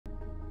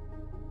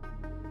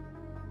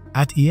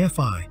At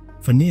EFI,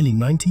 for nearly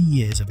 90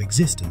 years of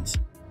existence,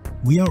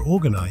 we are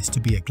organized to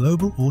be a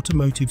global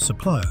automotive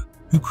supplier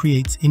who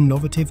creates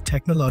innovative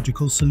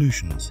technological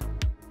solutions.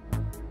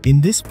 In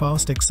this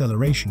fast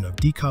acceleration of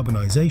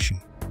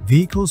decarbonization,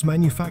 vehicles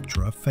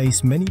manufacturers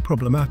face many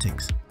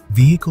problematics.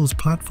 Vehicles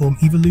platform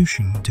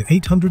evolution to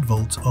 800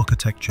 volts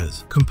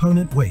architectures,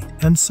 component weight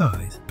and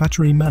size,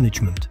 battery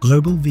management,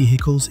 global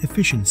vehicles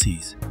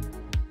efficiencies.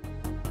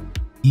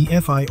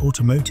 EFI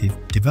Automotive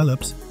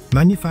develops,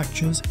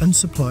 manufactures and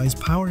supplies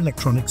power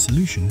electronic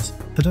solutions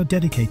that are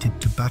dedicated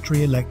to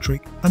battery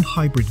electric and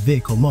hybrid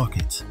vehicle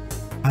markets.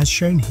 As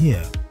shown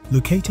here,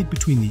 located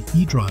between the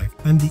eDrive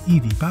and the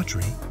EV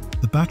battery,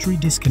 the Battery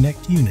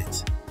Disconnect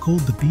Unit,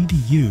 called the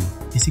BDU,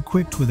 is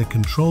equipped with a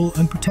control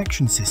and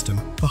protection system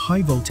for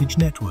high-voltage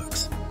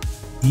networks.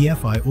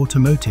 EFI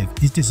Automotive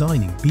is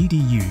designing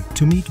BDU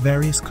to meet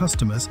various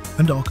customers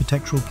and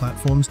architectural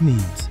platforms'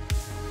 needs.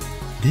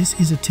 This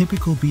is a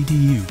typical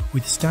BDU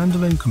with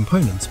standalone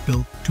components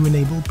built to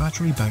enable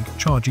battery bank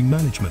charging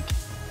management.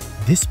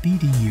 This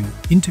BDU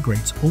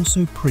integrates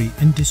also pre-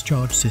 and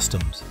discharge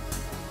systems.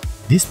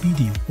 This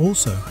BDU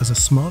also has a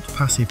smart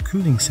passive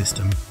cooling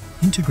system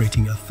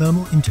integrating a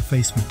thermal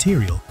interface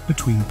material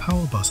between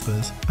power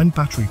busbars and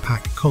battery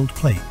pack cold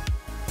plate.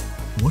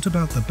 What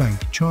about the bank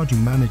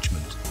charging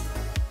management?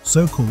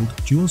 So-called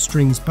dual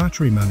strings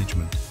battery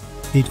management.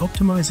 It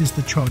optimizes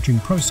the charging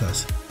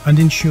process and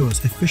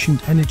ensures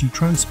efficient energy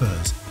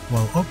transfers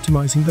while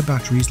optimizing the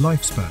battery's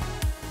lifespan.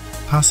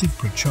 Passive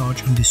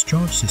pre-charge and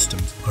discharge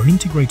systems are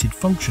integrated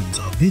functions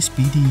of this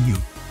BDU,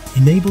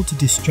 enabled to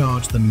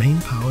discharge the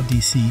main power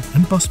DC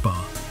and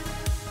busbar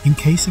in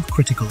case of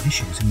critical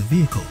issues in the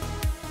vehicle.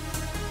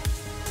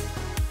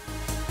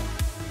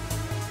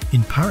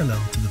 In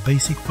parallel to the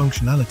basic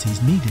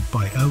functionalities needed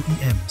by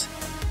OEMs,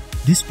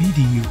 this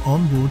BDU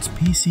onboards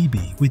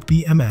PCB with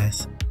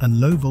BMS and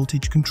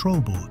low-voltage control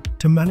board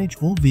to manage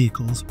all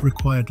vehicles'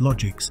 required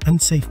logics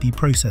and safety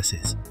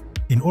processes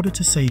in order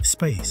to save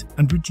space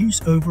and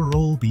reduce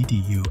overall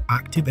BDU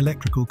active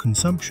electrical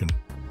consumption.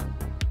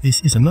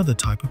 This is another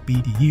type of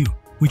BDU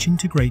which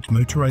integrate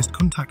motorized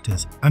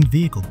contactors and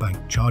vehicle bank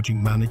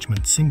charging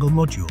management single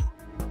module.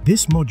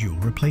 This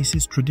module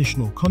replaces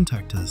traditional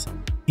contactors,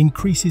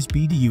 increases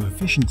BDU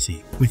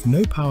efficiency with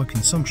no power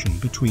consumption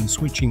between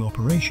switching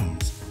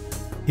operations,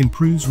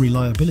 improves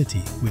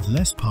reliability with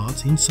less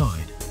parts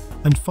inside,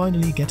 and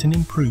finally get an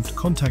improved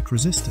contact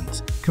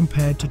resistance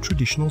compared to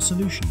traditional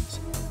solutions.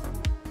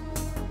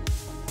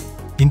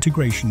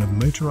 Integration of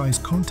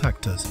motorized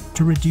contactors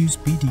to reduce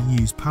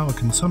BDU's power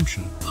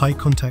consumption, high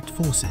contact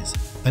forces,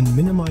 and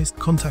minimized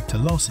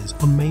contactor losses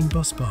on main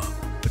busbar.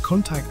 The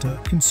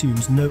contactor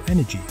consumes no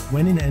energy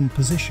when in end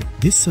position.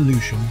 This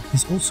solution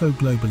is also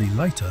globally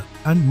lighter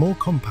and more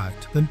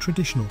compact than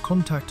traditional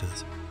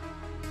contactors.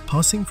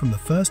 Passing from the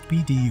first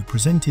BDU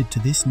presented to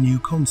this new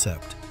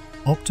concept,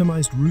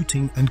 optimized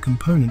routing and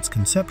components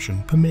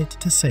conception permit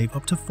to save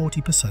up to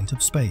 40%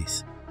 of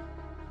space.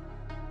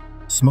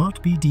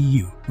 Smart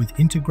BDU with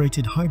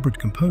integrated hybrid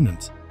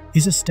components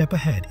is a step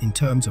ahead in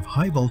terms of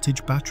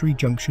high-voltage battery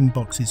junction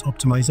boxes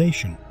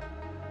optimization.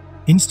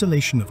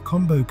 Installation of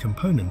combo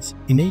components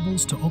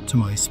enables to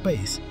optimize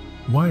space,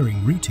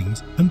 wiring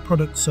routings, and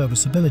product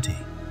serviceability.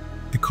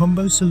 The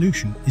combo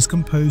solution is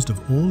composed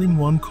of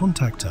all-in-one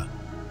contactor,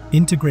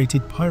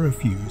 integrated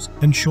pyrofuse,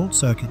 and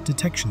short-circuit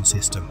detection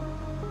system.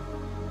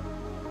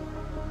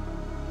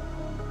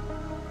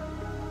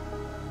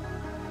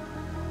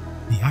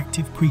 The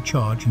active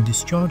pre-charge and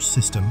discharge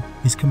system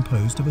is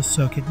composed of a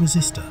circuit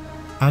resistor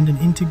and an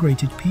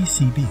integrated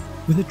PCB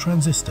with a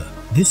transistor.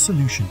 This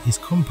solution is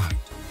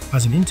compact,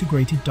 has an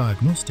integrated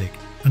diagnostic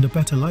and a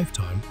better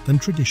lifetime than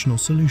traditional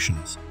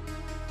solutions.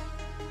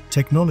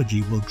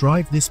 Technology will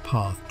drive this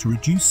path to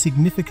reduce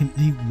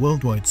significantly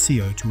worldwide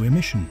CO2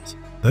 emissions.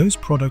 Those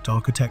product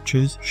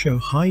architectures show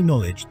high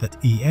knowledge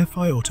that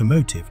EFI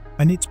Automotive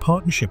and its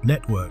partnership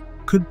network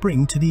could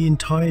bring to the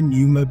entire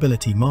new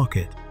mobility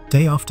market.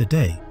 Day after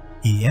day,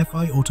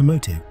 EFI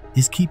Automotive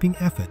is keeping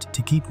effort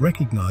to keep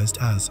recognized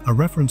as a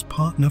reference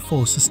partner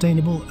for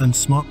sustainable and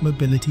smart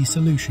mobility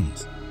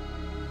solutions.